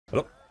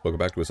Welcome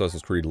back to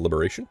Assassin's Creed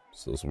Liberation.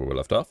 So this is where we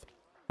left off.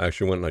 I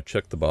actually went and I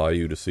checked the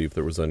bayou to see if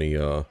there was any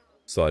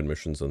side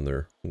missions in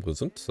there. It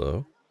wasn't,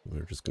 so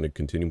we're just going to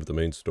continue with the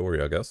main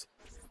story, I guess.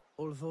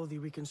 Although the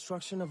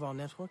reconstruction of our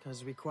network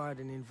has required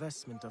an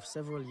investment of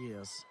several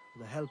years,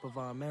 the help of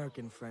our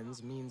American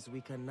friends means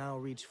we can now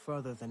reach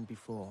further than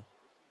before.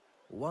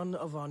 One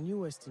of our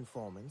newest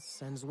informants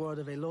sends word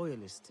of a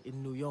loyalist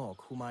in New York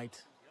who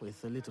might,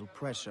 with a little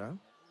pressure,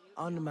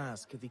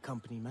 unmask the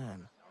company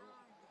man.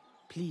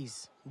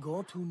 Please,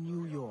 go to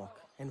New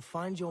York and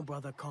find your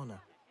brother Connor.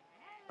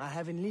 I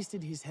have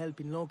enlisted his help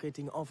in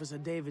locating Officer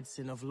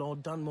Davidson of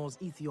Lord Dunmore's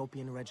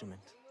Ethiopian regiment.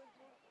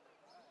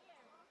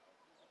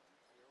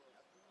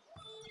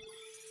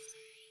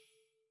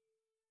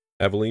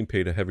 Aveline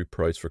paid a heavy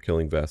price for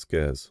killing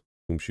Vasquez,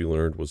 whom she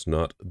learned was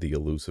not the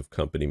elusive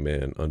company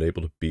man.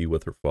 Unable to be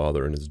with her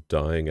father in his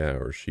dying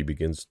hours, she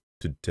begins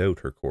to doubt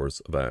her course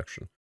of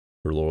action.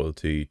 Her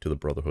loyalty to the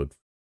Brotherhood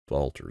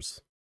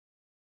falters.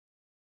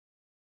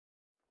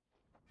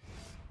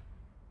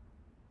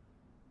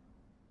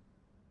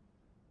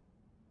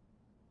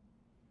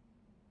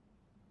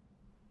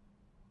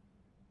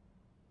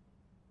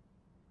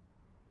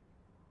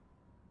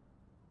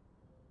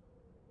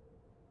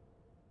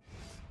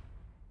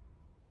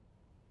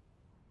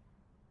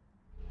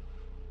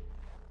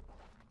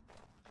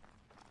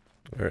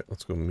 Alright,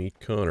 let's go meet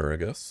Connor, I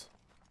guess.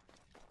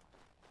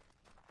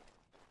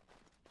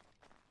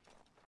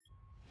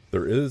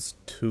 There is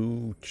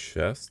 2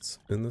 chests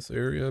in this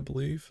area, I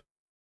believe.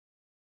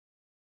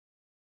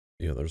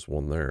 Yeah, there's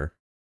one there.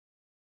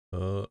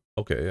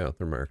 Okay, yeah,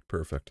 they're marked.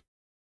 Perfect.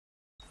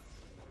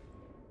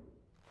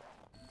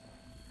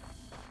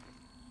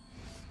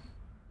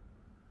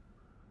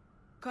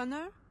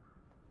 Connor?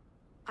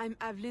 I'm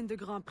Aveline de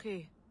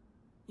Grandpré,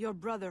 your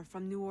brother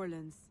from New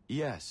Orleans.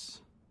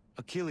 Yes.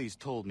 Achilles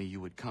told me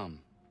you would come.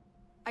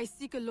 I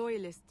seek a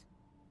loyalist,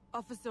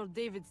 Officer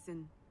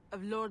Davidson,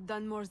 of Lord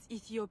Dunmore's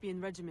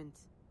Ethiopian regiment.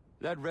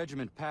 That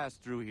regiment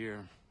passed through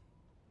here.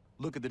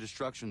 Look at the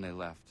destruction they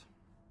left.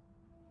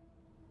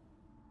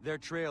 Their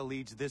trail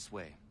leads this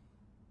way.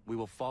 We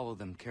will follow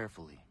them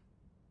carefully.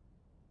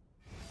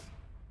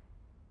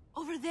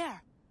 Over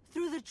there,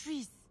 through the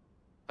trees.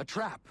 A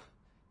trap!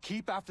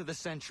 Keep after the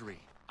sentry.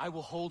 I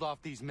will hold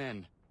off these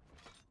men.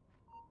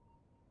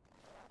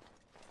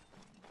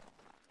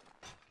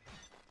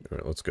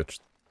 Alright, let's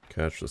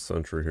catch the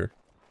sentry here.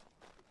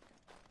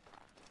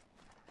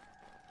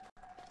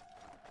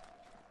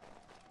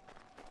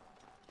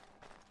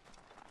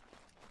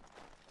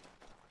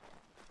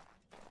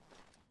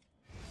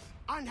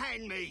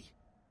 Unhand me!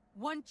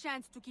 One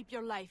chance to keep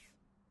your life.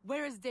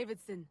 Where is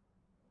Davidson?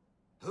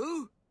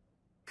 Who?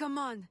 Come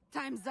on,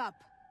 time's up.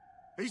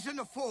 He's in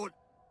the fort.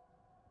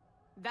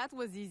 That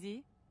was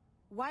easy.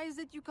 Why is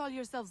it you call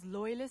yourselves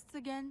loyalists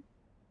again?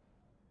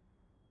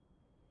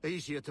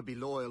 Easier to be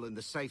loyal in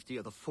the safety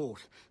of the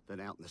fort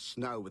than out in the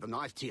snow with a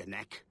knife to your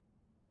neck.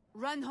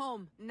 Run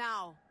home,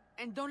 now.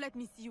 And don't let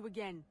me see you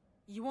again.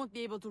 You won't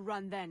be able to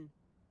run then.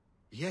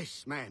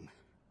 Yes, ma'am.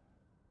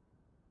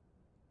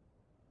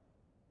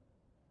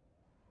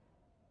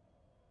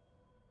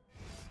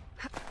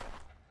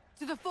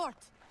 To the fort!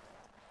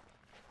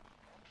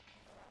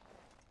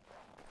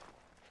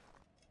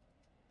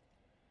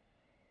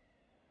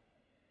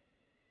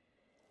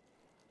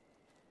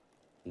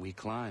 We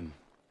climb.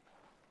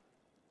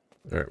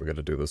 Alright, we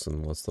gotta do this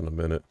in less than a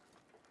minute.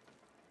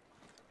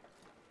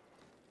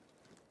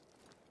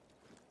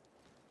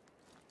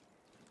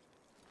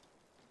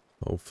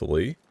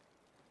 Hopefully,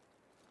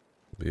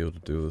 we'll be able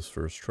to do this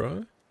first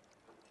try.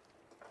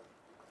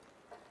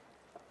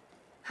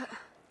 Oh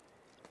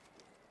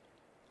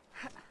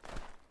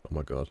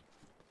my god.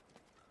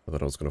 I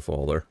thought I was gonna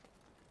fall there.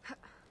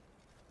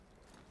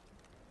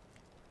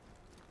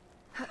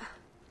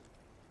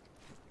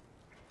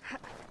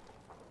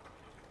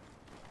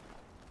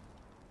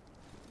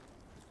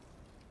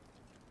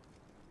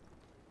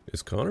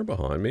 Is Connor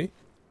behind me?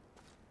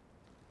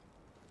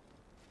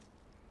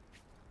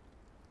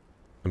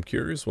 I'm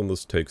curious when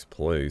this takes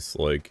place,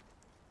 like...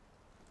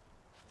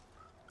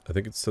 I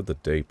think it said the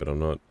date, but I'm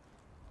not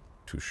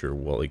too sure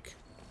what, like...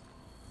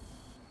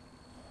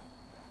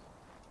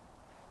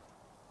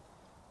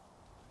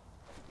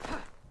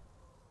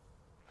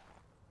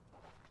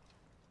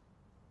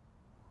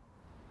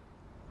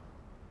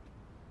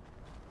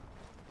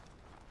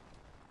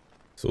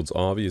 So it's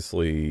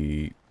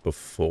obviously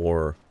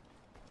before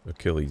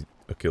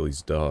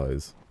Achilles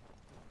dies.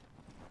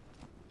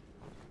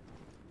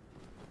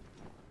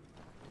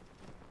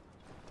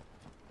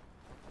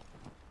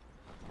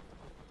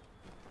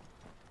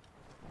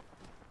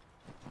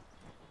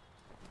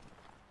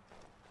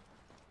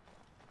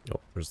 Oh,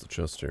 there's the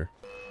chest here.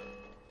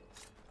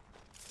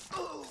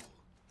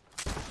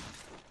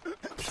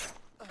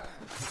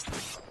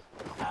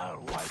 I'll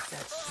wipe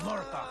that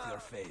smirk off your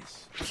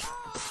face.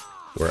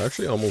 We're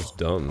actually almost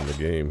done the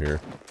game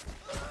here.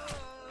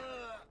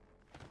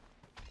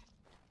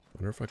 I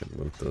wonder if I can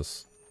loot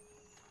this.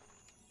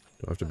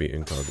 Do I have to be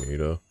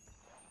incognito?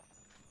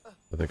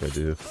 I think I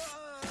do.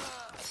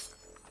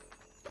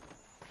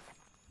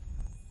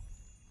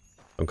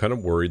 I'm kind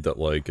of worried that,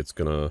 like, it's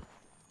gonna...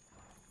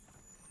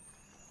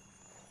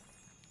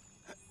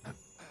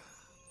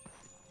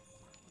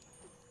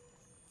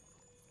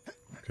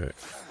 Okay.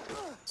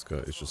 This guy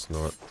is just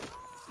not...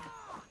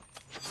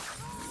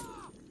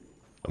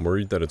 I'm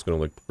worried that it's gonna,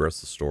 like, progress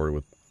the story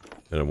with...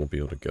 And I won't be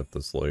able to get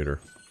this later.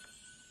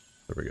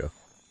 There we go.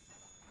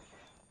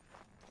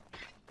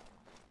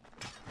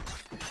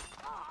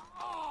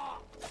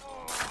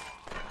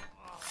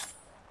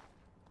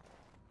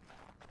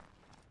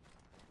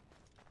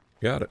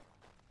 Got it.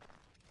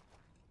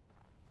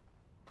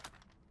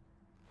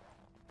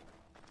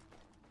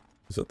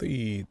 Is that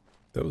the...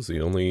 That was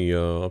the only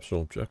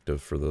optional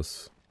objective for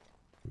this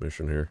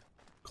mission here.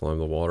 Climb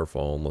the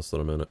waterfall in less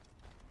than a minute.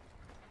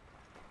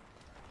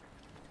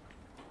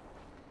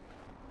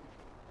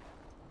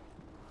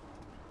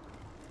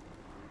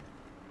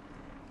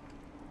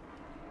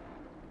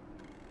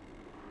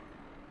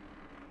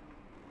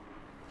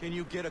 Can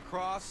you get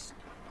across?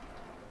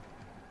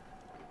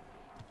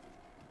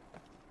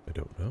 I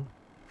don't know.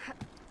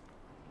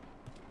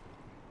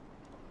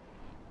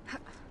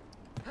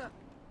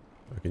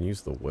 I can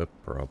use the whip,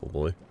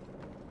 probably.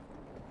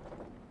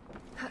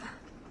 Can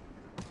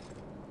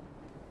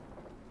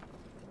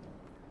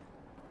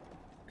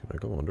I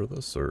go under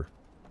this, or...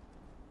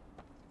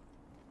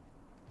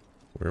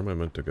 Where am I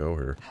meant to go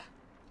here?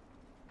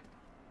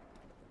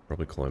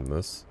 Probably climb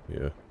this?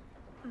 Yeah.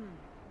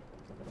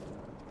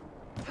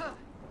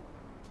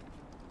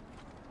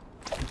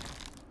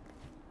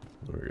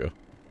 There we go.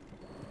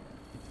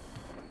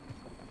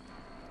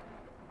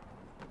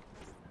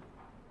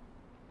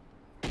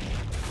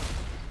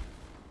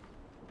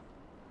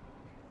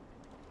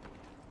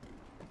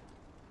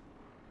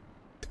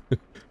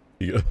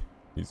 Yeah,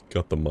 he's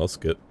got the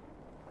musket.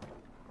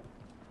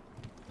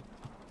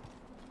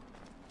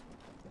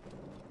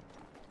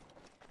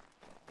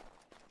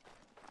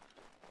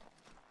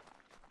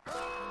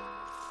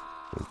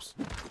 Oops.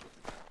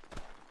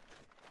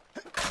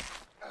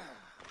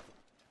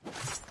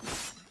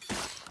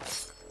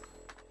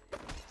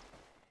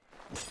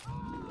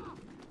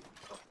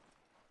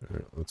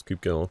 Alright, let's keep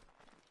going.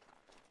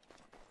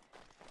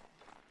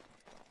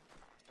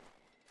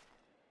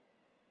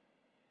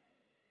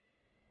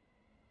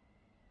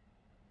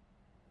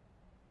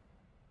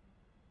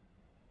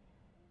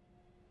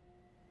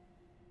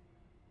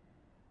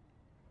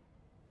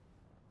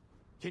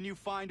 Can you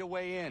find a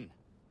way in?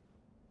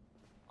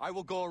 I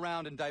will go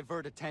around and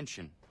divert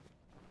attention.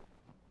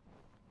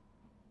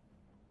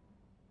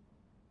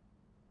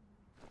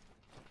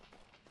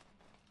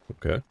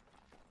 Okay.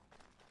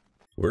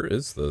 Where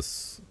is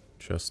this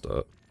chest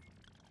at?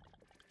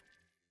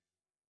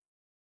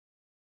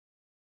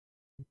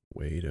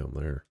 Way down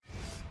there.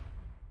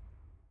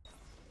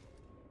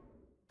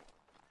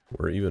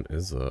 Where even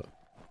is that?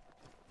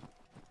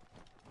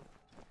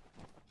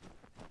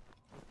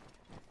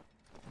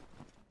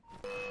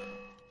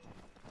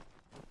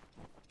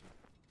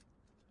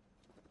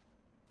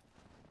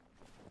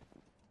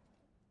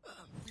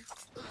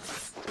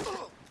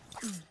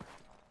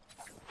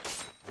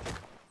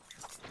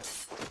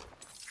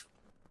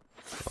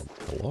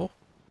 Hello?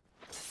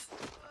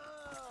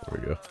 There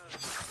we go.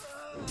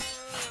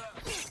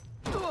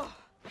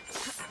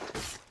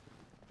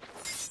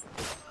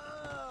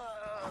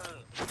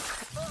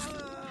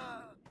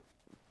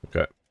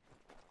 Okay.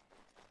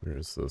 Where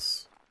is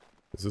this?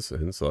 Is this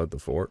inside the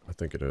fort? I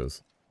think it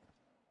is.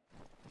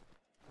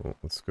 Well,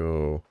 let's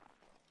go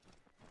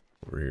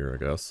over here,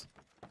 I guess.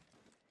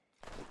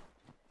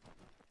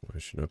 Why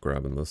is she not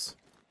grabbing this?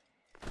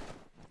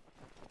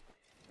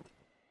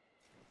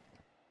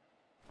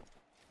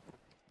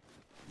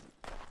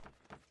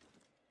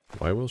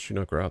 Why will she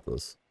not grab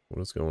this?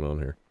 What is going on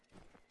here?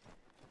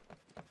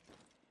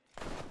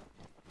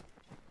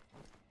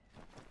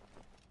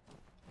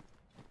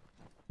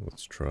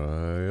 Let's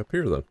try up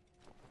here then.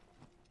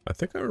 I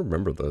think I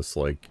remember this,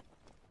 like,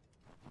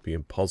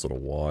 being puzzled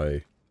of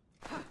why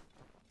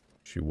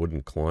she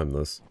wouldn't climb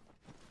this.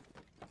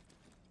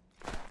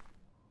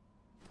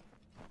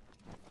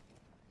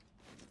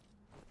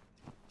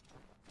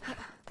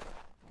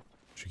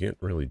 She can't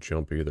really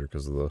jump either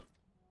because of the...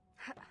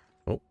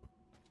 Oh.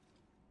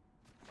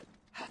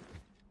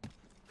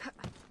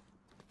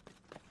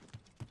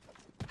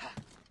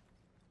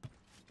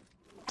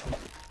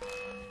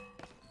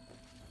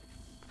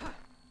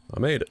 I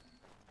made it.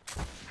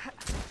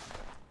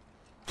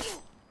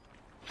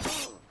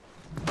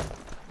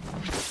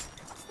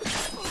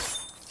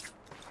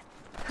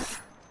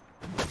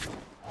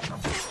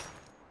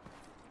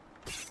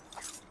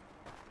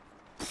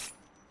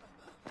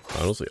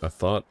 Honestly, I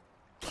thought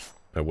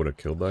I would have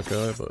killed that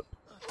guy, but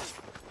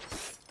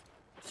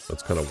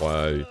that's kind of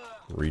why I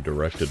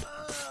redirected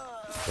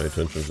my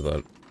attention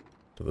to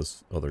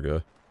this other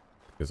guy,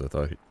 because I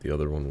thought the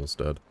other one was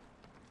dead.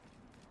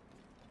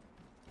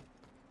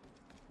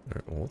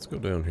 Alright, well, let's go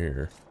down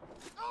here.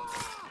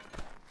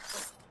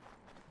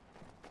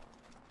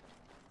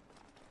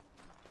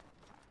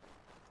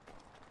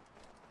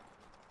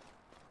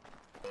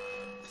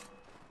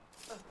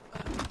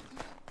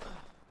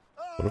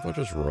 What if I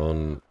just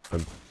run?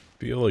 I'm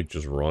feel like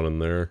just running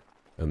there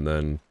and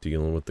then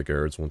dealing with the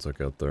guards once I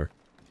got there.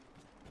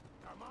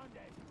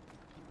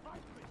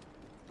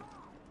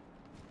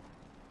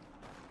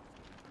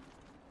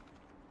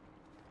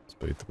 Let's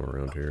bait them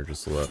around here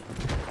just so that...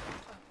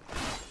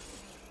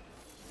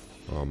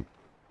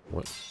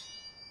 what?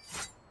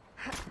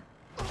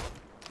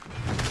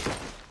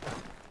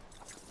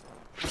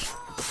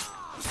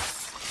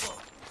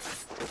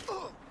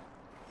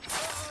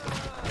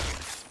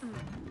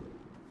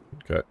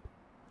 Okay,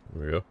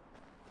 there we go.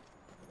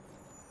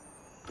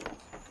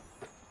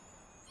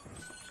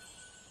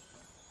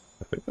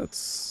 I think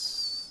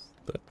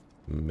that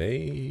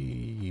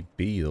may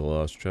be the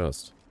last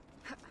chest.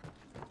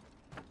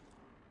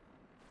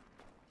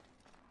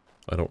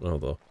 I don't know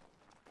though.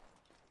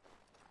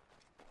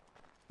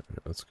 Alright,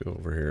 let's go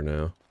over here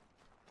now.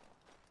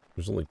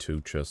 There's only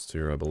 2 chests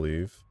here, I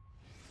believe.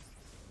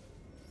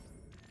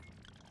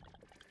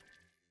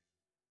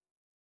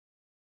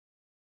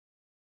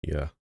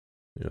 Yeah.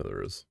 Yeah,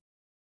 there is.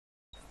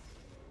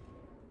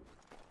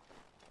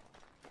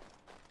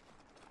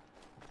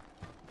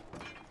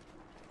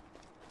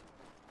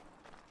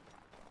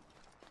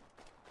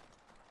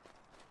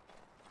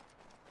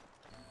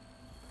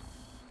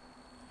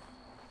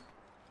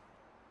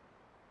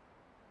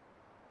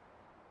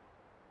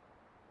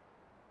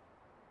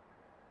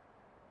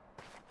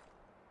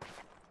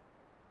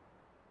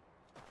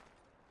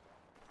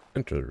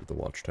 Enter the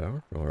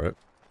watchtower. Alright.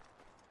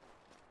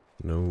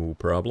 No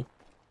problem.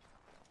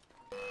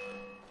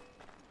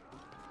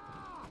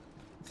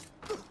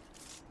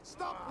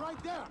 Stop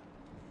right there!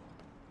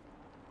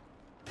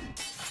 I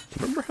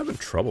remember having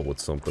trouble with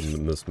something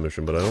in this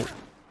mission, but I don't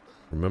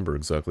remember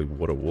exactly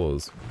what it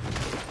was.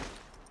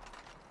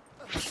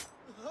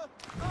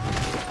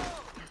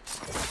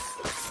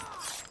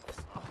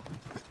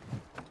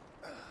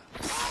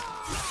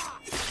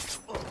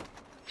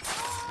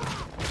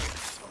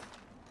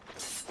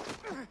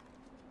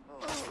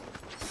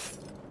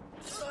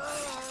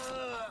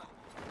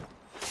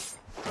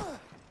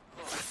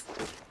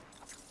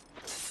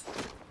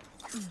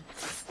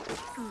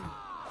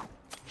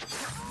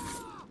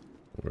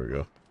 There we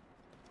go.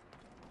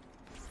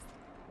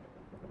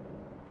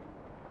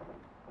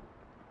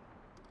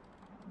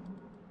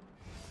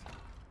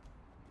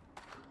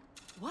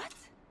 What?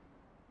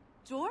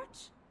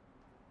 George?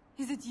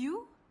 Is it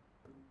you?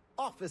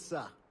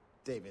 Officer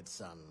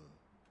Davidson,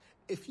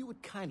 if you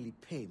would kindly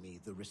pay me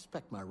the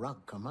respect my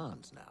rank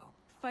commands now.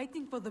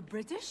 Fighting for the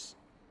British?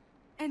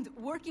 And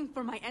working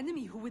for my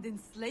enemy who would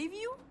enslave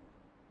you?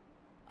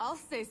 I'll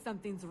say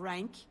something's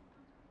rank.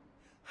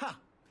 Ha!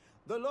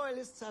 The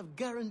Loyalists have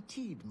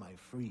guaranteed my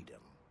freedom.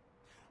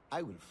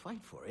 I will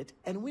fight for it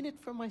and win it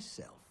for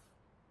myself.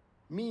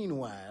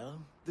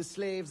 Meanwhile, the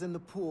slaves and the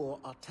poor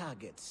are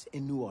targets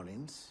in New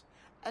Orleans,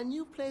 and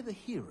you play the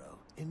hero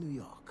in New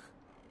York.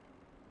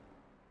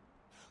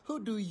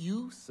 Who do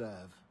you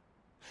serve?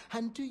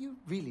 And do you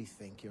really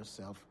think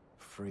yourself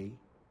free?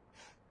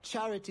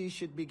 Charity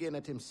should begin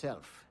at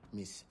himself,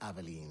 Miss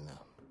Aveline.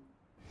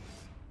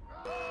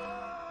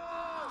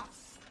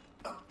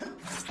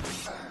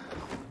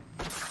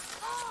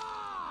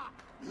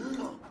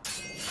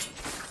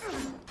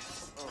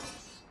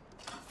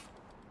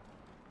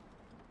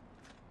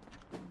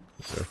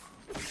 Okay.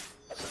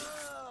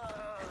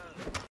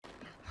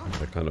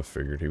 I kind of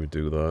figured he would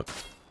do that.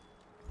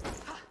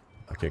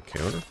 I can't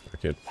counter? I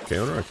can't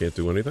counter? I can't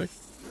do anything?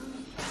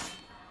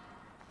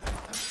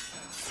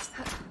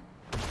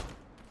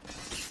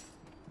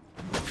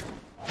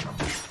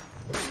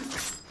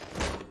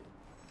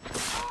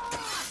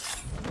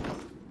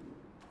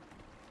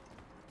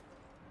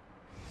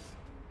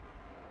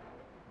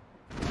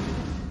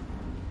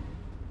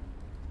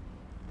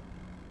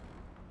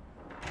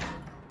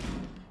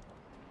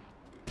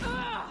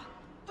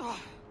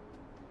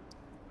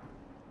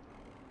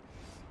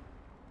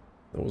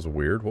 That was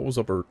weird. What was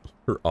up her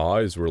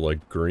eyes were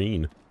like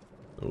green.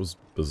 That was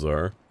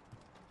bizarre.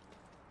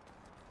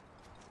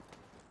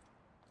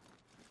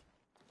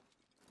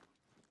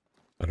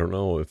 I don't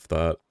know if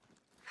that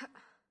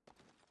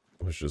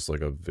was just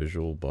like a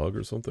visual bug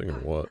or something or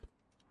what.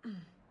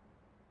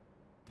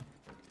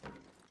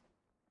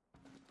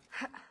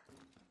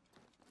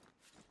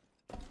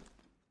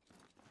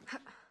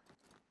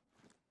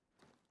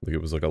 Like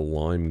it was like a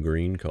lime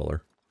green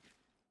color.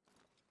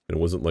 And it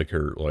wasn't like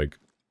her, like...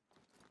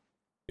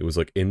 It was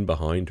like in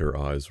behind her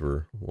eyes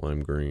were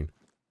lime green.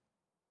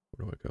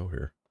 Where do I go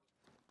here?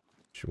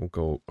 She won't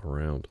go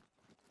around.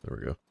 There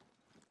we go.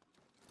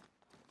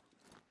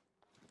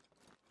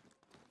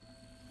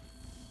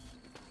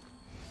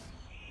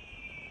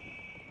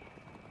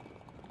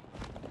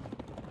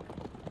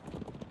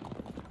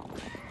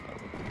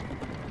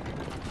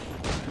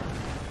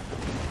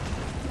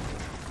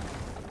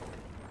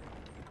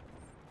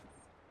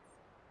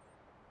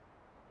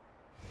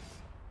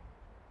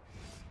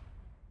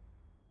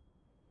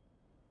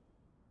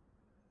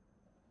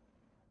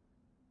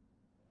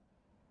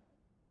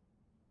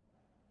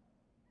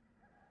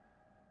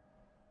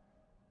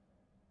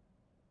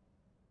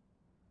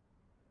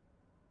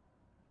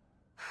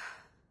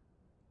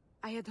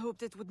 I had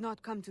hoped it would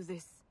not come to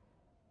this.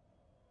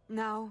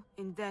 Now,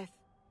 in death,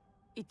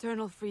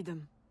 eternal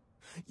freedom.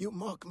 You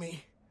mock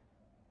me.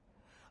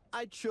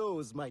 I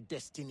chose my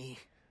destiny.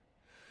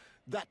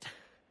 That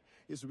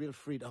is real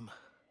freedom.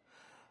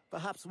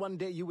 Perhaps one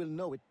day you will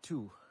know it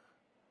too.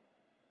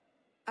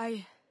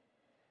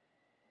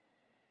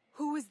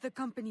 Who is the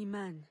company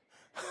man?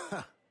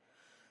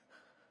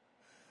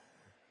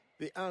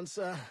 The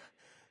answer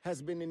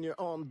has been in your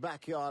own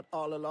backyard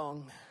all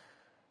along.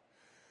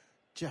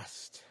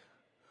 Just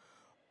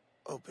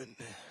open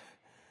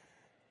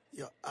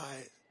your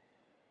eyes.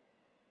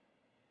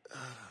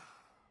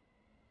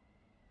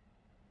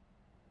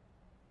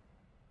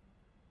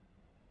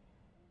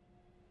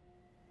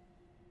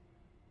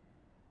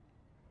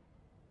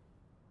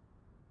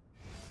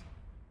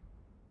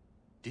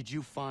 Did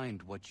you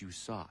find what you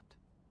sought?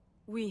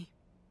 Oui.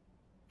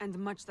 And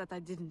much that I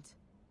didn't.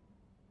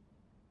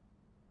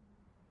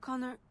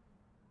 Connor,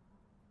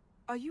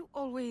 are you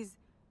always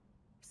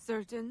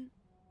certain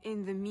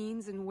in the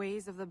means and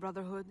ways of the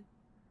Brotherhood?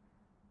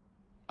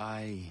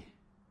 I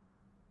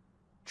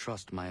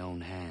trust my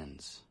own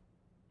hands.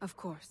 Of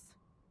course.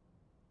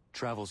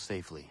 Travel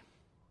safely.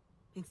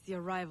 It's the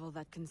arrival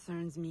that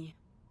concerns me.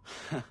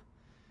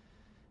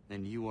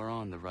 Then you are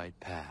on the right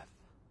path.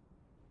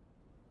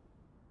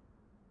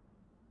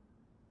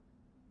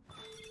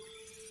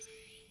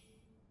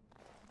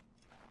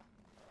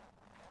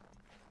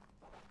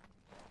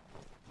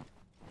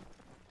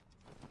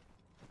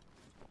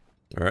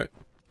 All right.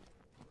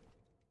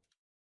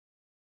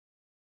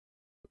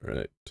 All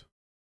right.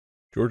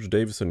 George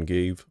Davison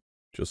gave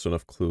just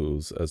enough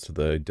clues as to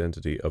the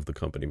identity of the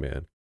company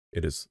man.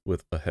 It is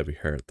with a heavy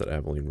heart that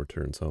Aveline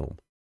returns home.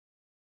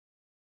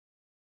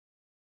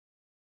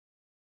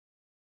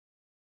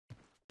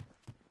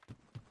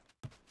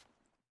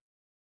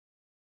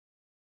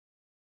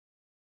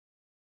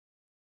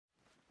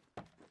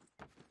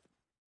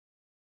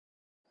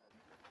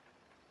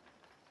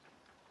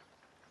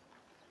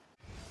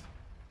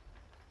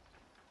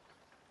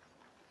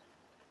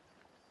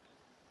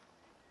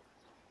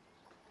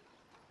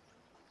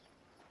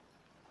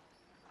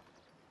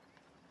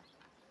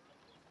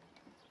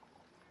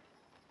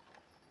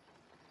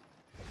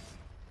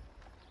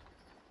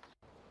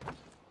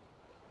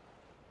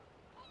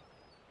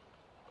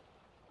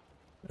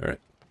 All right.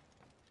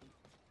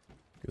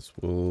 Guess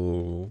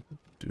we'll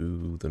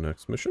do the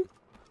next mission.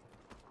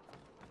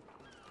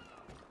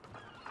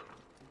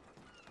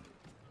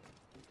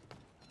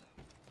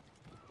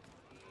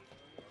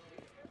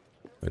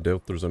 I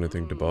doubt there's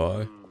anything to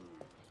buy.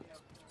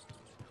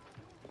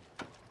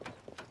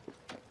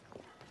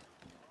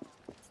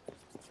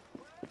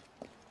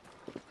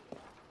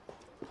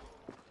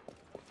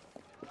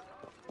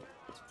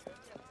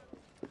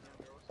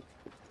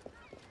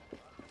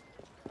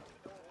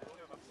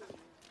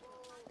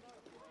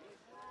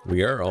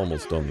 We are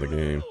almost done the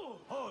game.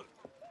 I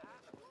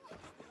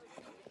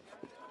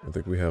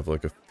think we have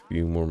like a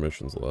few more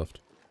missions left.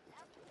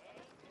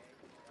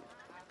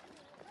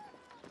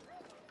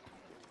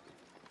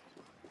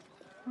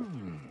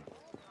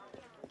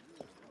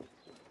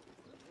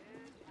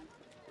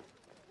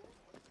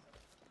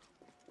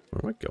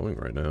 Where am I going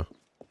right now?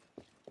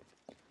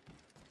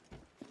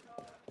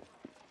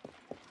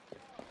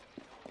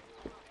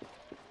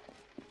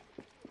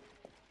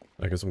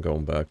 I guess I'm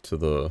going back to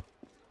the...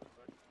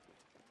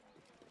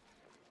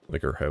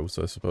 like her house,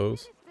 I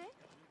suppose.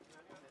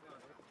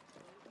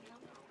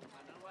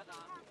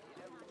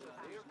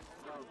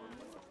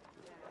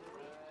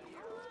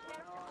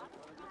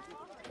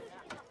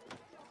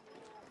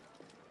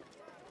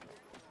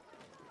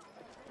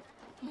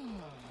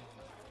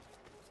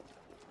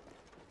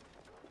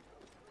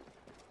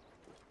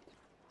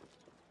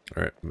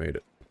 Alright, made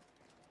it.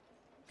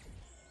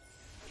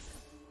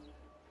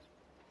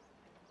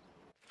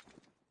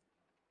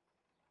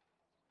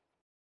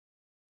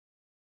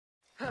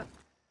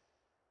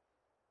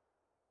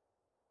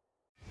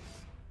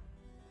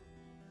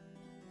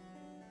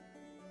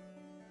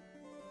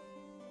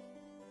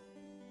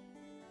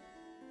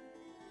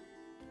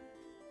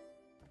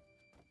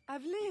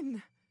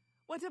 Aveline,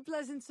 what a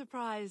pleasant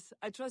surprise.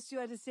 I trust you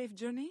had a safe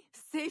journey?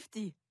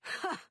 Safety!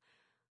 Ha!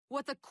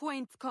 What a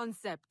quaint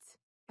concept.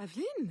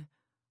 Aveline,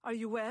 are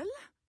you well?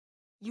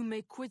 You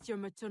may quit your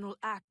maternal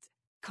act,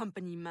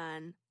 company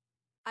man.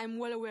 I'm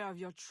well aware of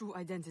your true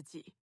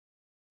identity.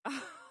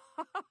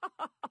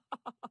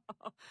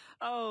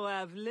 Oh,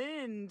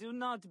 Aveline, do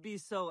not be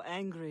so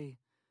angry.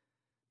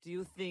 Do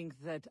you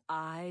think that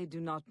I do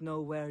not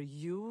know where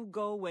you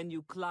go when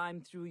you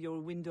climb through your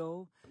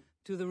window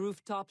to the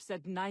rooftops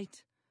at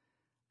night?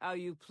 How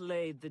you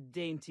played the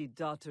dainty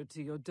daughter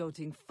to your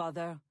doting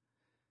father?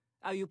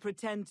 How you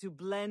pretend to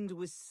blend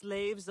with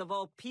slaves of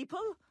all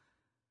people?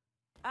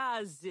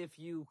 As if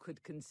you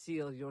could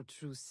conceal your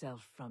true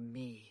self from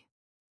me.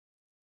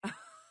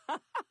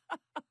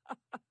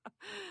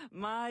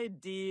 My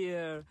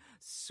dear,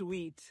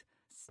 sweet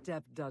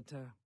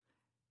stepdaughter,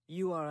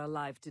 you are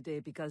alive today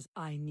because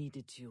I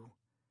needed you.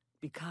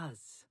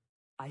 Because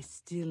I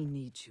still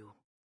need you.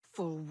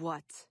 For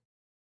what?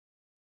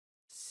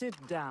 Sit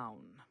down.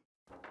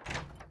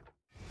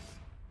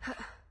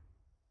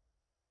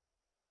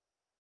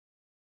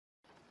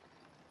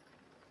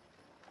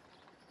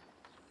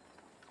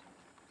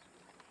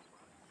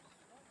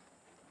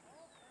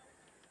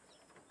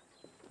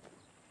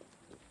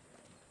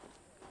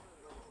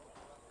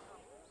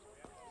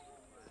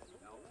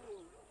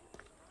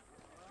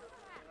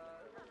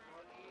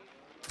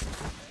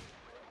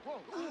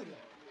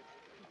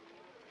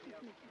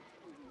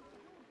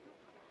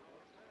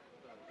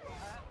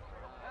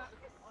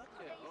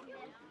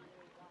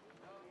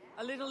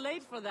 A little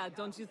late for that,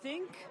 don't you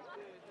think?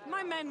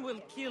 My men will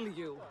kill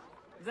you.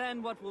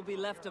 Then what will be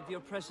left of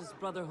your precious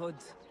brotherhood?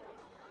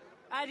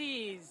 At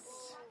ease.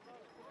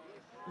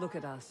 Look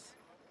at us.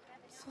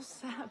 So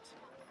sad.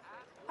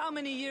 How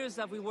many years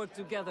have we worked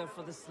together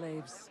for the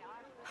slaves?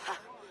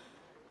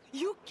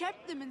 You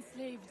kept them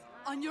enslaved,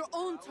 on your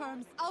own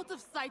terms, out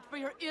of sight for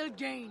your ill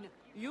gain.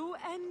 You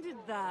ended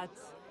that,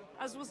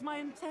 as was my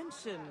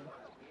intention.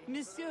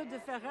 Monsieur de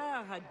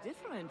Ferrer had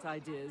different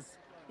ideas.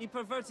 He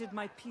perverted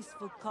my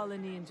peaceful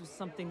colony into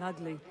something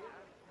ugly.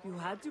 You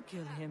had to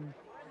kill him.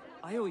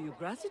 I owe you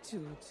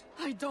gratitude.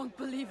 I don't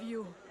believe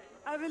you.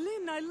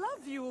 Aveline, I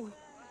love you.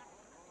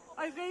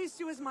 I raised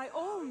you as my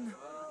own.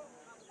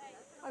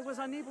 I was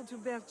unable to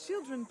bear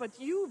children, but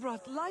you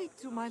brought light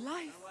to my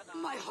life.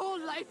 My whole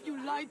life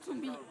you lied to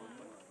me.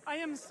 I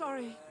am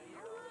sorry.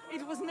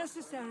 It was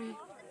necessary.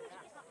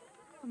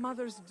 A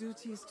mother's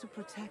duty is to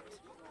protect.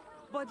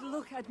 But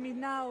look at me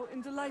now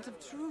in the light of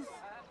truth.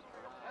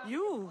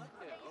 You,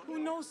 who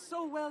know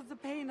so well the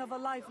pain of a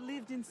life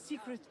lived in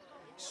secret,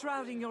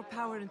 shrouding your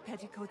power in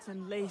petticoats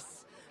and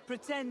lace,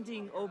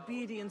 pretending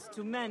obedience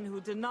to men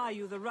who deny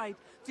you the right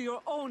to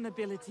your own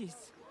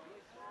abilities.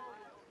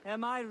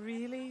 Am I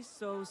really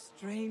so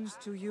strange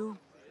to you?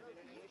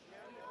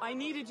 I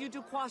needed you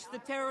to quash the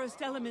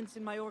terrorist elements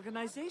in my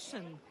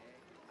organization.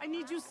 I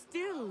need you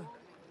still.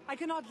 I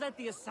cannot let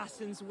the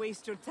assassins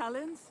waste your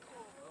talents.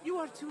 You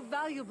are too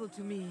valuable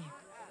to me.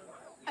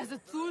 As a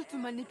tool to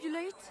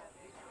manipulate?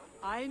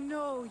 I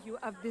know you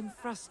have been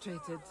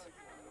frustrated.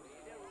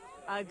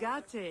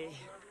 Agate.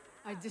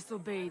 I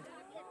disobeyed.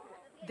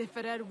 De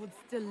Ferrer would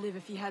still live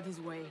if he had his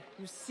way.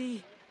 You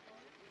see,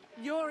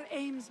 your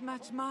aims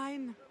match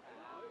mine.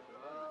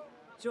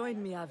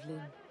 Join me,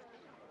 Aveline.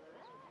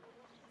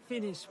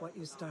 Finish what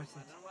you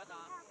started.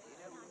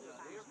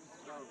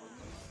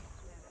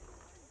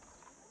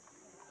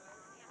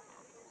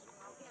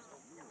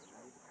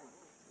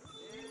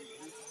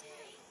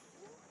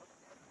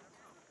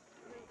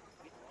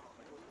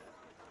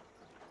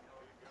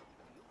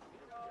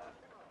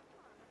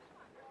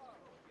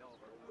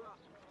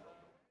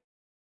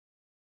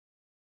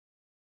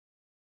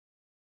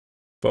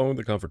 Following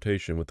the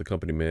confrontation with the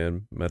company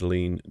man,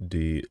 Madeleine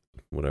de...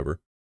 whatever,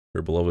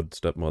 her beloved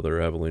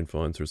stepmother, Aveline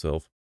finds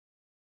herself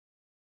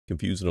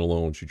confused and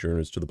alone. She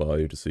journeys to the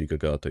bayou to seek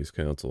Agate's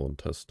counsel and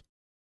test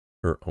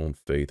her own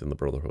faith in the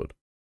Brotherhood.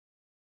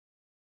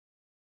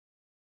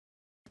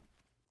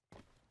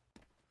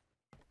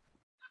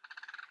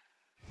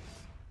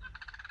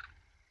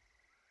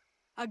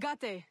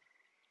 Agate.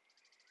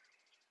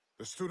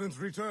 The student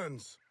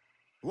returns.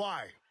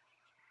 Why?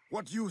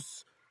 What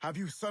use have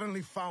you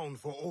suddenly found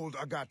for old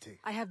Agate?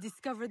 I have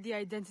discovered the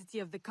identity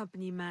of the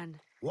company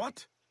man.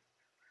 What?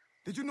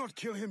 Did you not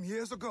kill him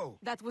years ago?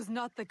 That was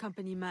not the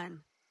company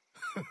man.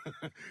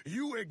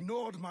 You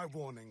ignored my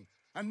warning,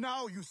 and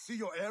now you see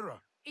your error.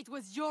 It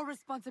was your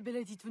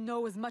responsibility to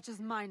know as much as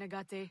mine,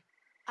 Agate.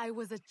 I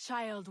was a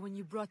child when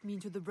you brought me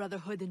into the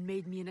Brotherhood and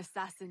made me an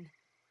assassin.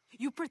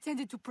 You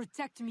pretended to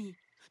protect me,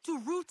 to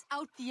root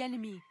out the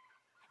enemy.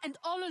 And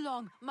all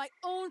along, my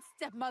own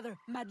stepmother,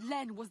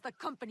 Madeleine, was the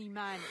company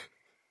man.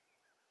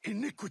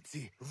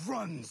 Iniquity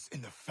runs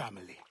in the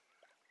family.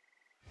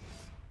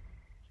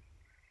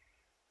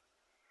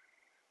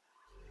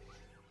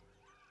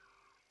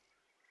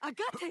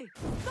 Agate!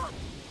 Stop!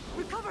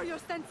 Recover your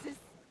senses!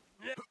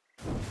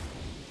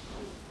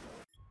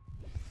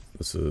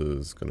 This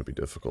is going to be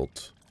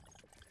difficult.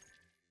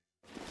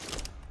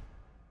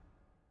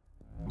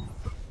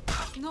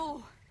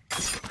 No!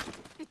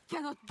 It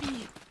cannot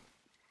be!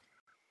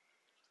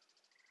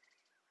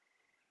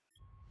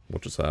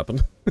 What just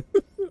happened?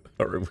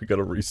 Alright, we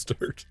gotta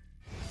restart.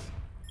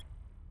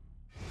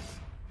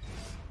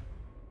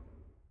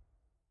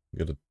 We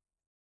gotta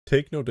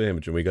take no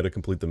damage and we gotta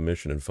complete the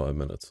mission in 5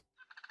 minutes.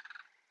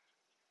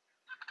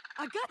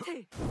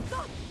 Agate!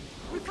 Stop!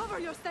 Recover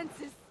your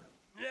senses!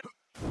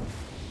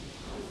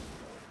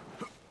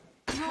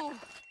 No!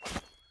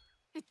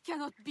 It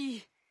cannot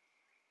be!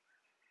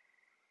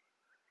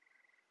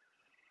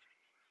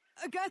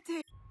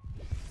 Agate!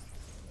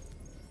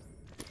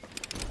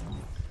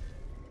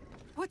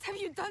 What have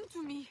you done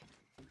to me?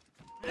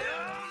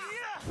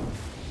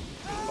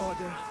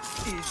 Order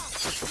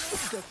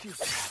is the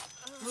future.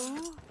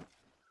 Who?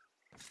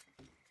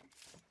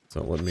 It's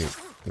not letting me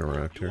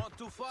interact here. Want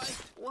to fight?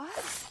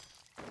 What?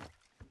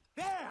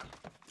 There!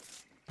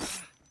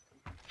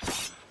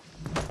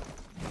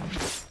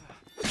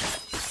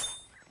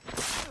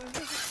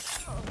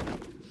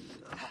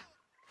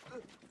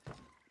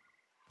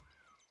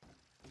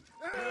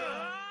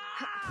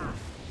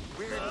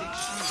 Where did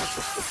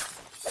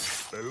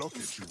she... The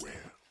locket you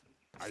wear.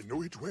 I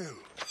know it well.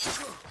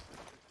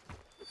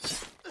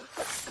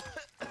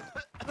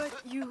 But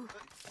you...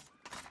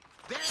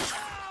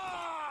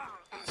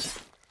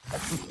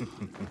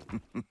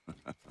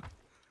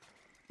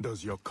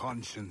 Does your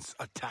conscience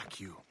attack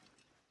you?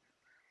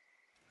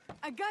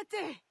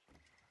 Agate!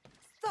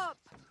 Stop!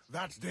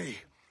 That day,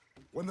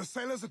 when the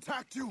sailors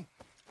attacked you,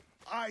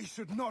 I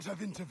should not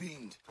have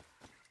intervened.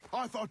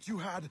 I thought you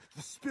had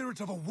the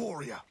spirit of a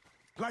warrior,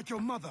 like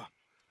your mother.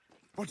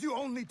 But you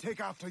only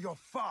take after your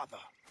father,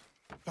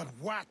 that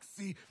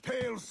waxy,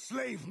 pale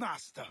slave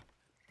master.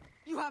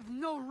 You have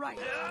no right!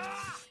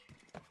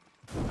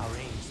 Our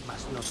aims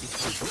must not be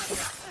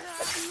confused.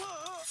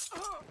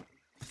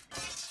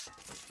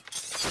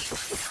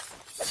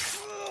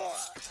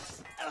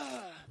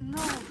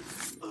 No!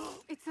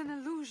 It's an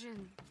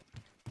illusion.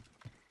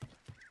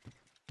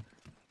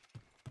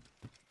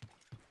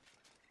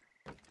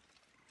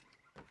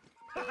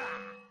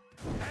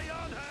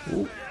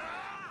 Ooh.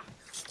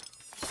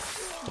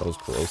 That was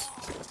close.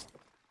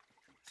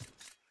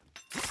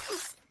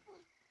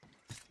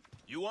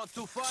 You want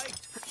to fight?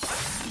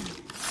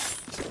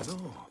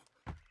 No.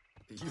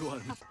 You are...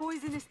 A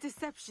poisonous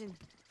deception.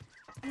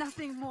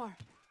 Nothing more.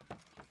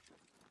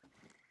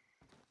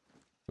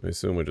 I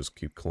assume we just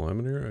keep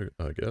climbing here,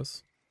 I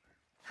guess.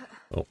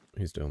 Oh,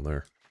 he's down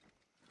there.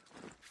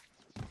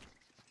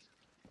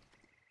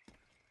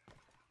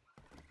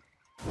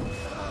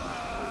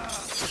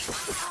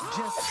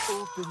 Just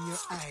open your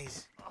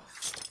eyes.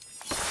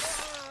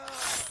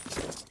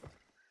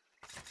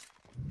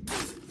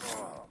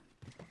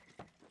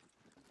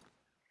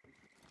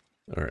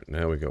 Alright,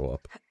 now we go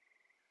up.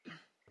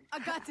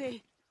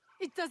 Agate!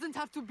 It doesn't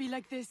have to be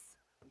like this.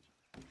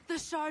 The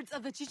shards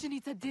of the Chichen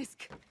Itza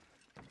disc.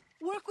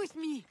 Work with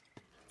me.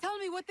 Tell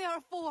me what they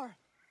are for.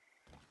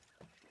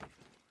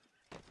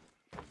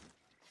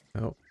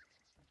 Oh.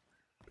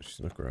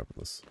 She's not grabbing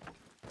this.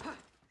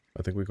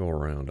 I think we go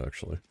around,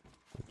 actually.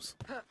 Oops.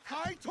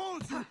 I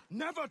told you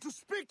never to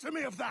speak to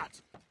me of that!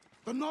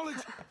 The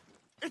knowledge,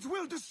 it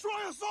will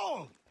destroy us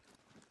all!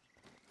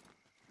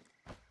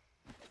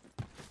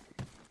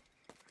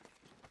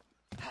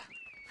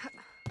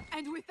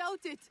 And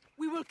without it,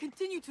 we will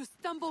continue to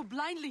stumble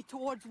blindly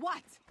towards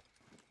what?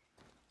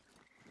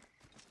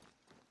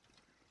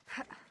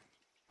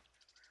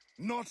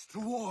 Not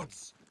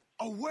towards.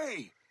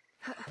 Away!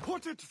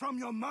 Put it from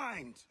your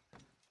mind!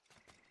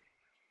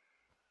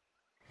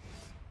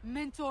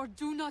 Mentor,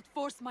 do not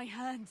force my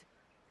hand.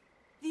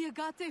 The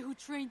Agate who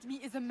trained me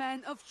is a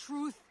man of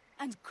truth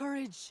and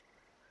courage.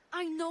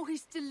 I know he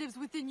still lives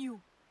within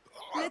you.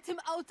 Let him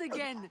out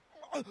again.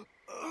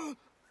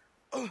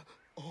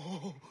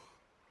 Oh.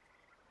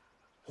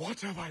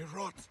 What have I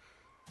wrought?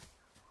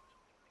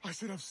 I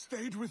should have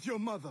stayed with your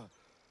mother.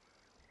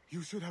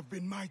 You should have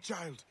been my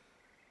child,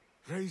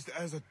 raised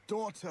as a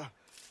daughter,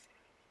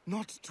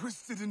 not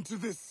twisted into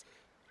this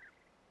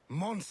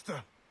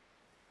monster.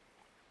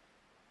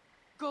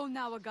 Go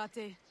now,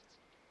 Agate.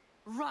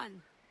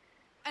 Run.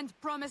 And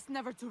promise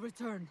never to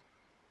return.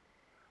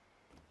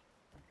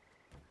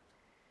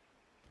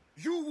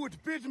 You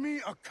would bid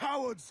me a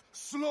coward's,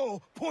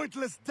 slow,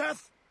 pointless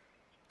death?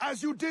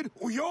 As you did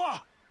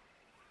Ulloa?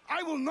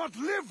 I will not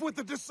live with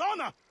the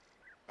dishonor!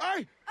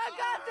 Agate!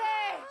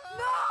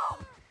 No!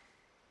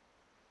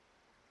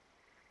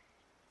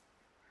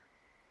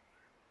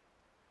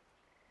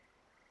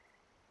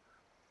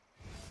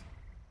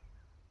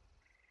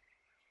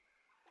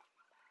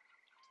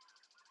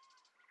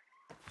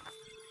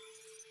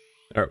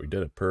 Alright, we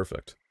did it.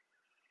 Perfect.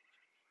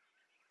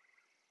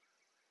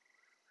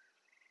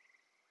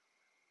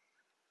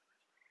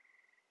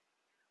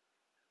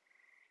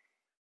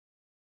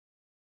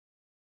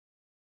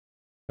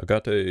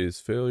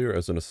 Agate's failure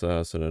as an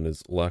assassin and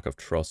his lack of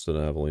trust in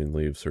Aveline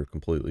leaves her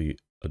completely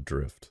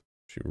adrift.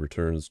 She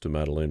returns to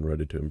Madeleine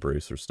ready to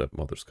embrace her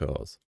stepmother's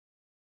cause.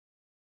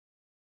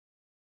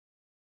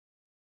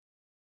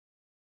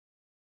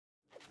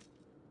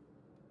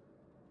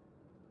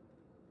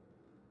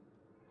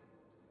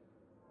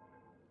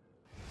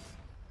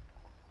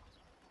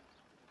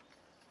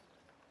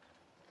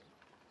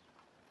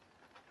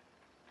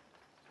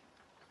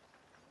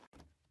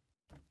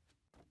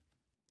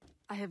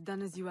 I have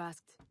done as you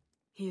asked.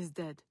 He is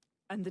dead.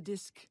 And the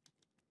disc?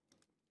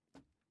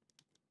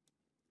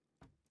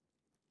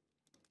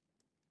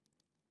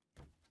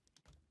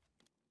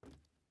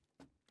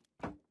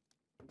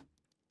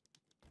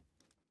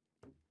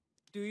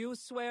 Do you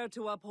swear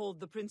to uphold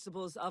the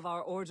principles of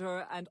our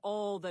order and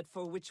all that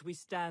for which we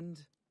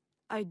stand?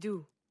 I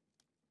do.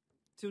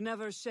 To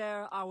never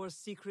share our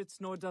secrets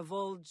nor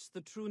divulge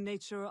the true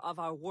nature of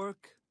our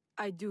work?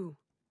 I do.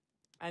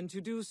 And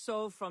to do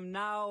so from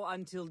now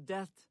until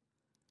death,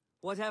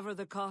 whatever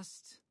the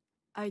cost?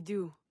 I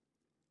do.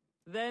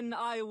 Then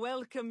I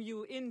welcome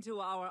you into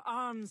our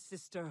arms,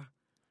 sister.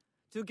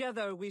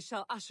 Together we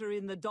shall usher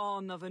in the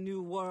dawn of a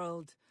new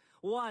world,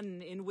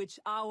 one in which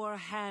our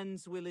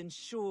hands will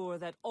ensure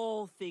that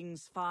all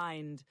things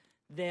find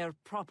their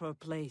proper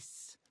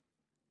place.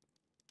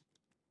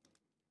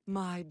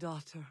 My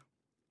daughter,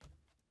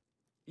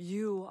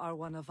 you are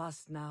one of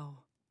us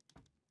now.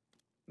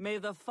 May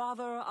the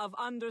Father of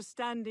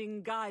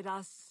Understanding guide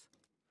us.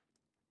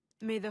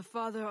 May the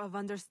Father of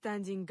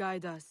Understanding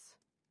guide us.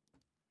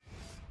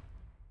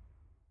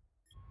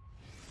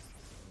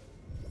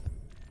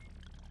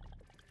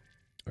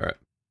 All right.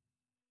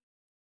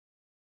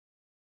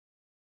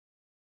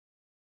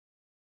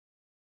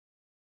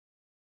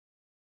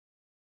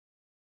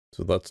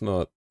 So that's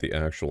not the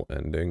actual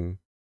ending.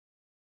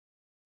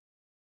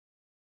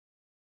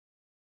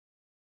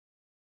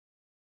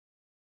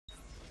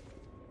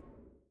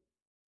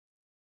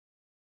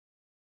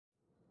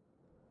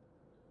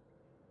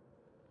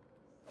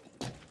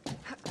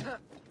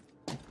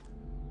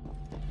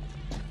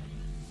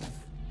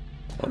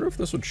 I wonder if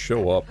this would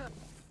show up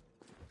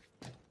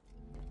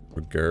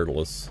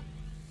regardless.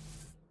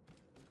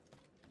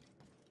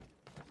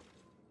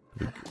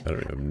 I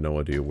don't have no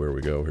idea where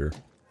we go here.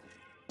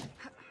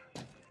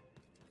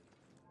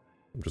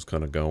 I'm just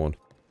kind of going.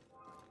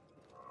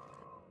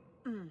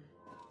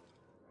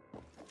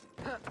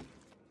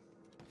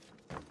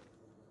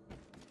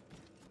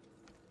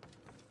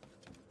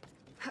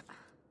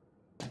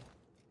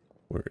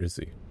 Where is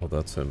he? Oh,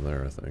 that's him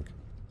there, I think.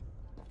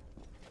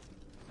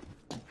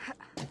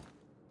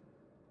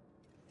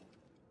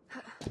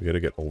 We gotta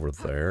get over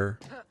there.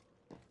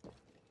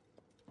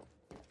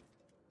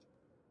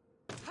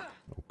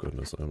 Oh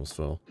goodness, I almost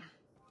fell.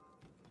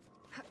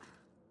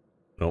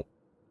 Nope.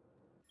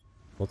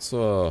 Let's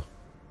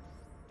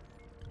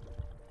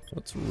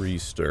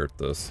restart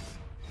this.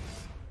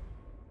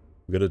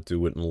 We gotta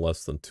do it in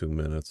less than 2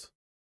 minutes.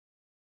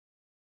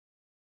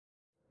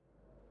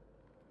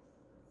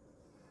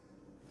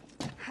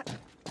 Okay,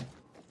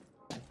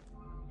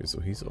 so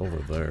he's over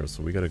there,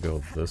 so we gotta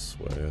go this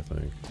way, I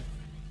think.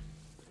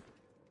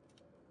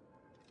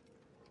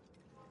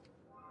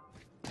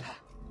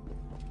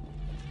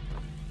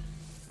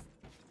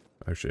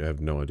 Actually, I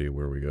have no idea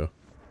where we go.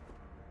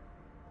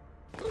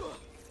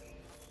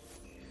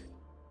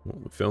 Well,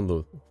 we found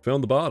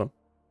the bottom.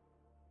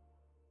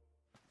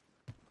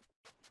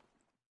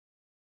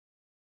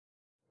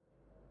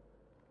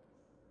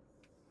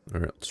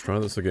 Alright, let's try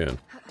this again.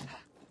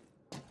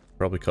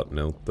 Probably cutting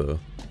out the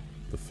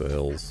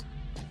fails.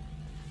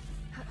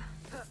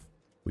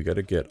 We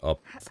gotta get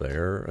up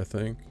there, I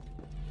think.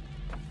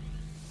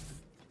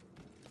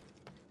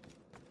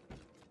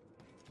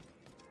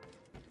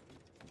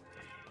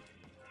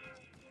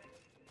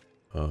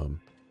 I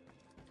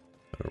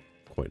don't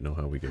quite know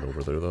how we get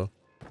over there, though.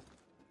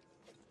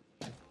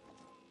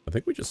 I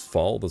think we just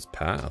follow this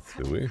path,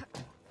 do we?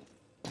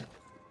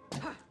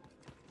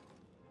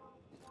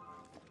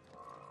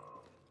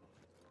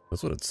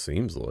 That's what it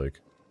seems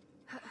like.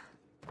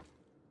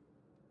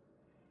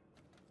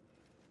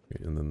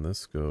 Okay, and then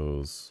this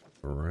goes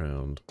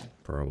around,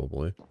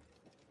 probably.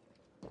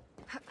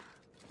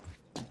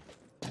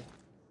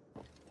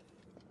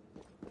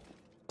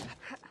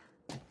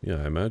 Yeah,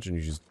 I imagine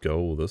you just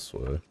go this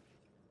way.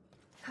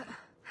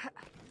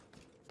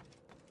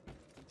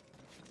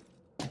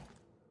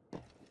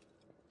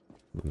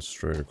 And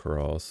straight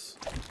across.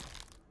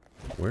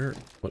 Where?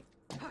 What?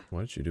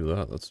 Why did you do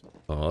that? That's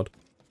odd.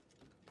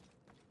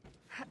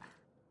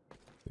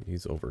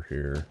 He's over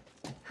here.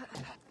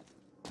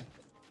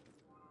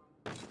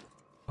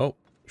 Oh,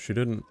 she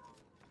didn't.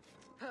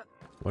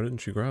 Why didn't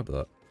she grab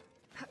that?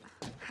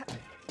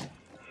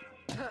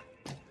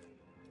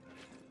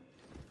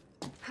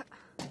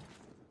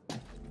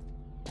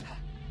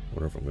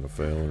 Wonder if I'm gonna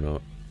fail or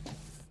not.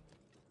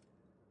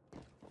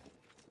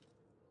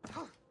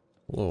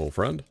 Hello,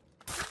 friend.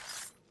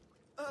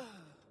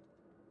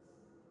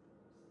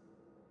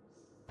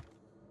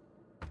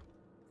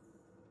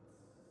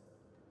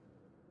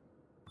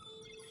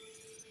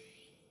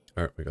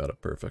 Alright, we got it.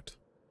 Perfect.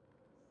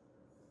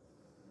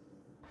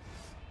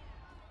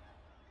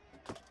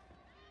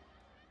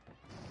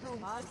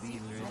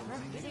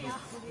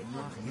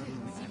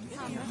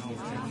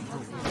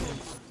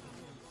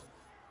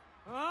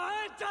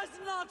 It does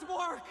not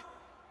work!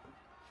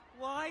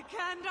 Why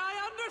can't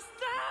I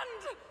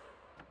understand?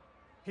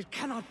 It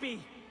cannot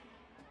be.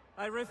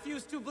 I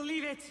refuse to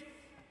believe it.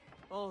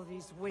 All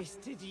these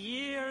wasted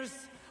years,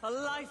 a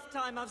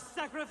lifetime of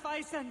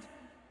sacrifice, and...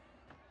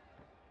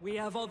 we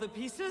have all the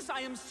pieces,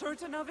 I am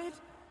certain of it.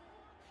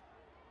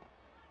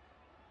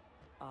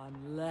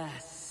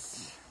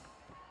 Unless...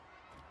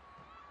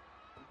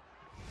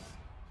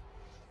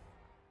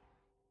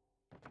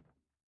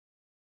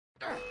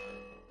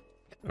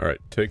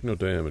 Alright, take no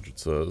damage, it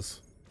says.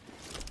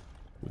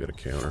 We got a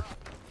counter.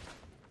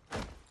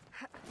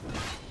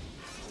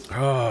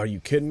 Ah, are you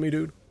kidding me,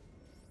 dude?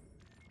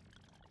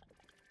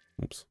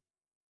 Oops.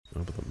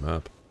 Out of the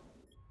map.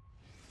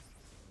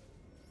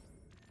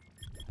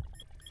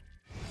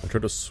 I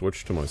tried to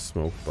switch to my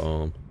smoke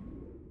bomb.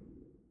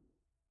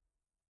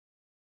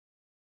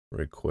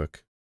 Very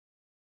quick.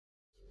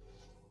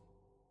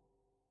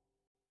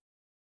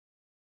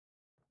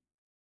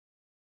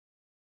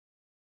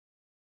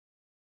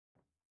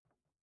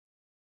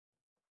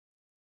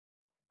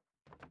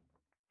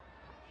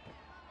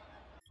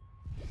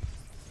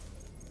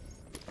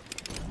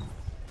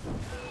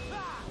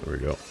 There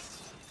we go.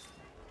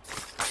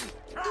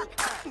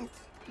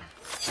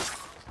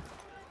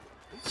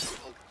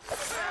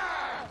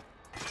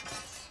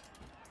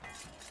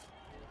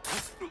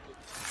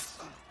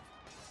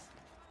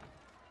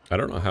 I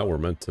don't know how we're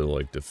meant to,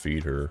 like,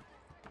 defeat her.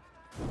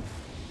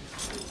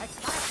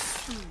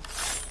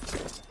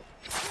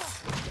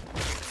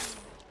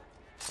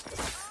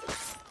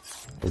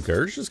 Will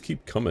guards just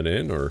keep coming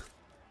in, or...?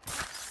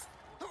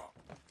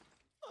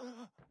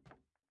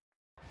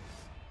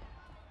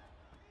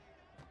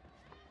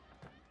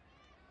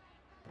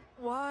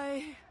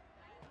 Why?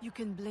 You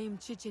can blame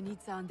Chichen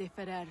Itza and De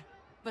Ferrer,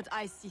 but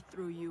I see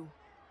through you.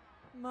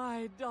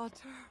 My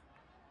daughter.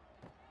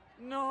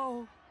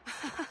 No.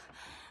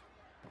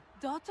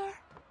 Daughter?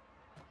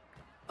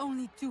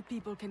 Only two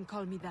people can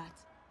call me that.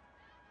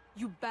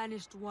 You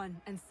banished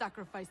one and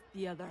sacrificed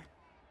the other.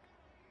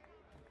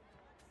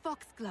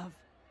 Foxglove.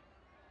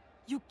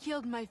 You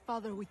killed my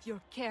father with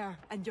your care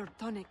and your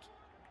tonic.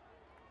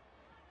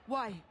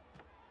 Why?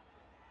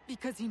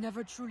 Because he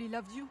never truly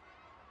loved you?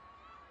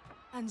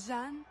 And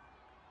Jeanne?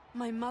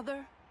 My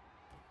mother?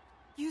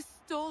 You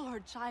stole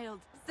her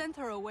child, sent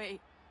her away.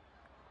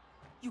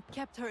 You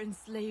kept her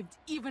enslaved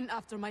even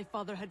after my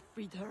father had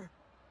freed her.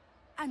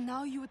 And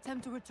now you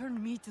attempt to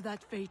return me to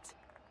that fate.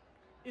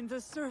 In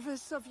the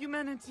service of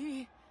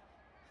humanity.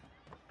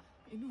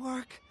 In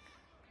work.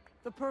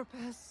 The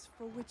purpose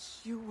for which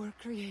you were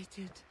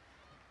created.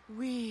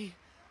 We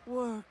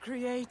were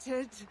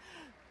created.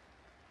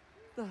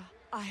 The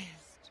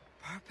highest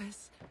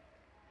purpose.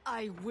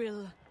 I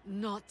will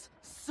not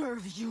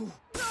serve you.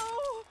 No!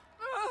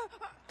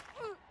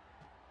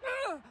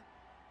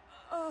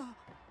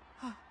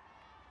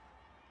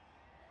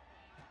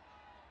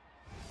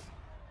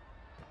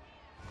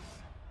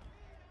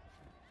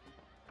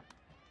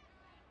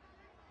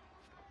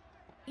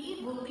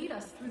 Eve will lead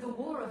us through the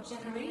war of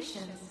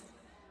generations.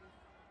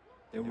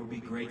 There will be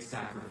great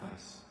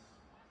sacrifice.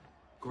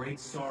 Great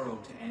sorrow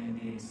to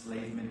end the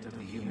enslavement of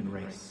the human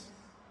race.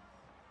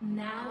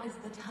 Now is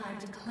the time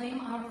to claim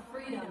our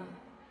freedom.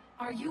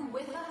 Are you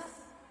with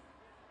us?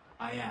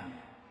 I am.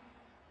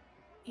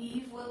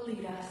 Eve will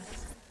lead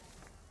us.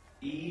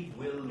 Eve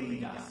will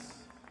lead us.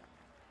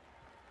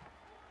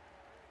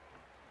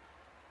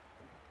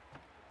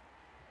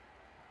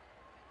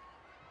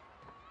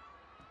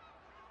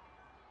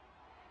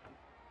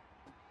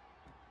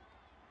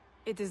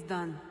 It is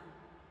done.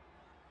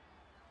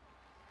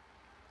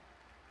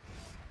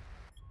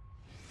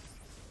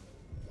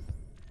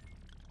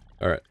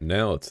 Alright,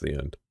 now it's the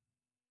end.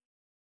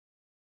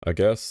 I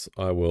guess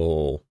I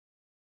will,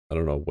 I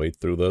don't know, wait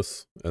through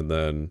this, and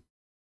then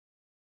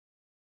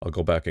I'll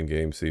go back in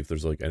game, see if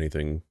there's, like,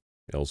 anything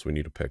else we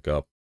need to pick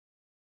up.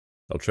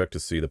 I'll check to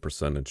see the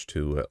percentage,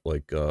 too, at,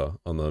 like,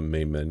 on the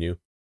main menu.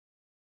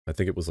 I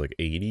think it was, like,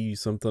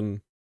 80-something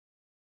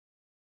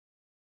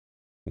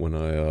when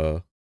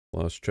I,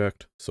 last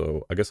checked.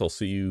 So, I guess I'll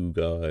see you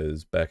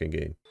guys back in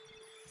game.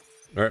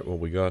 Alright, well,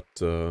 we got,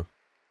 100%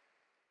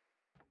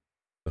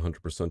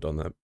 on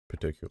that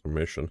particular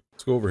mission.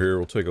 Let's go over here,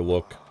 we'll take a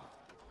look.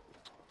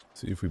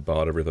 See if we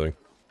bought everything.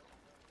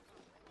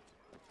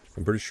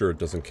 I'm pretty sure it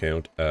doesn't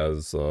count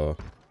as 100%.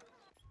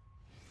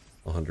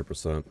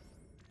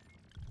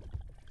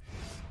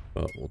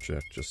 But we'll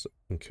check just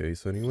in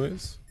case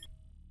anyways.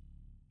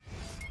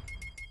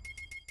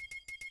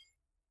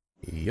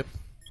 Yep.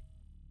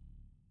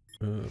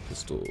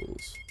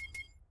 Pistols.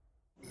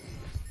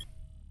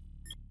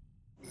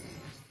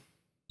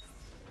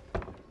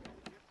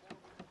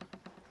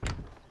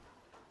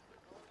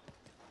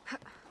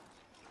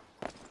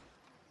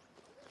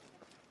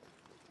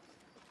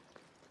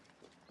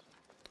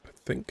 I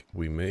think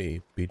we may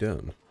be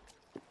done.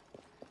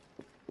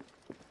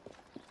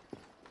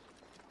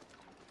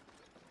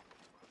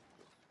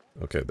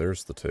 Okay,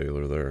 there's the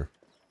tailor there.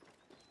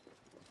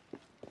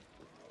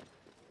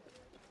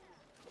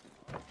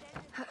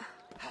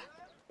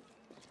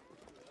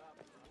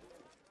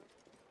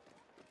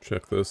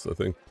 Check this, I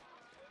think.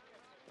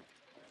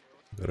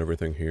 Got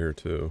everything here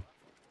too.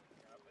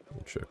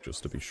 We'll check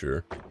just to be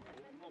sure.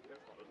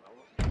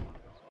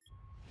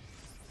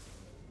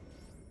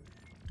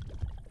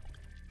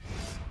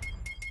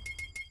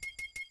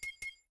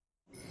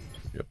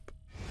 Yep,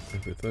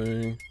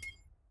 everything.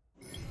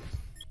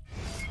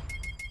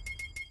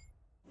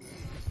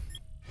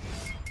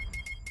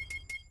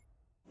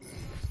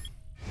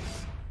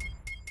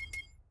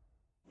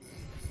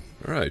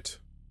 Alright.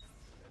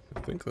 I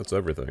think that's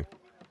everything.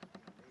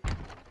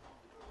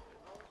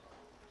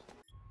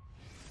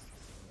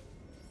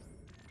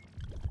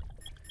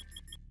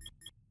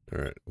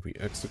 Alright, we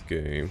exit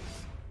game.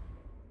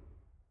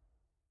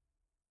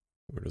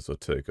 Where does that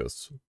take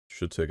us?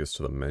 Should take us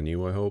to the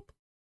menu, I hope.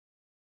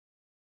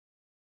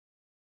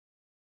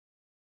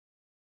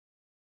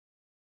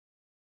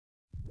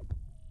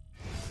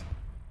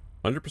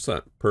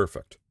 %.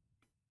 Perfect.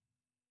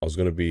 I was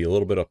going to be a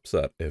little bit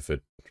upset if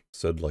it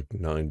said like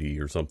 90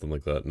 or something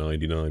like that.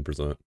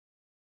 99%.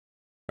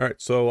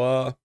 Alright, so,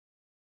 I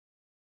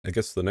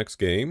guess the next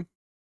game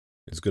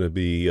is going to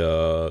be,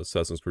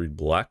 Assassin's Creed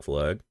Black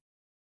Flag.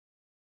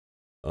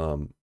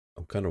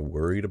 I'm kind of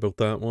worried about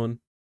that one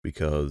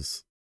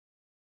because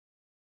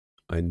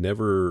I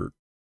never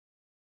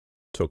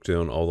took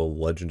down all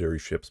the legendary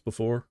ships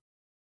before.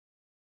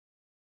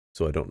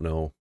 So I don't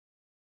know.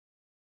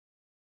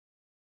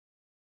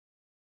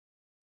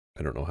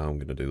 I don't know how I'm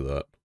going to do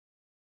that.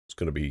 It's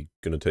going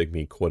to take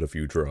me quite a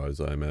few tries,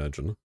 I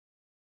imagine.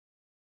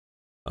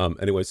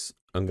 Anyways,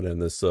 I'm going to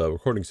end this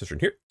recording session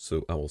here.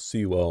 So I will see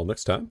you all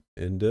next time,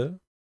 and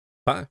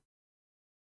bye.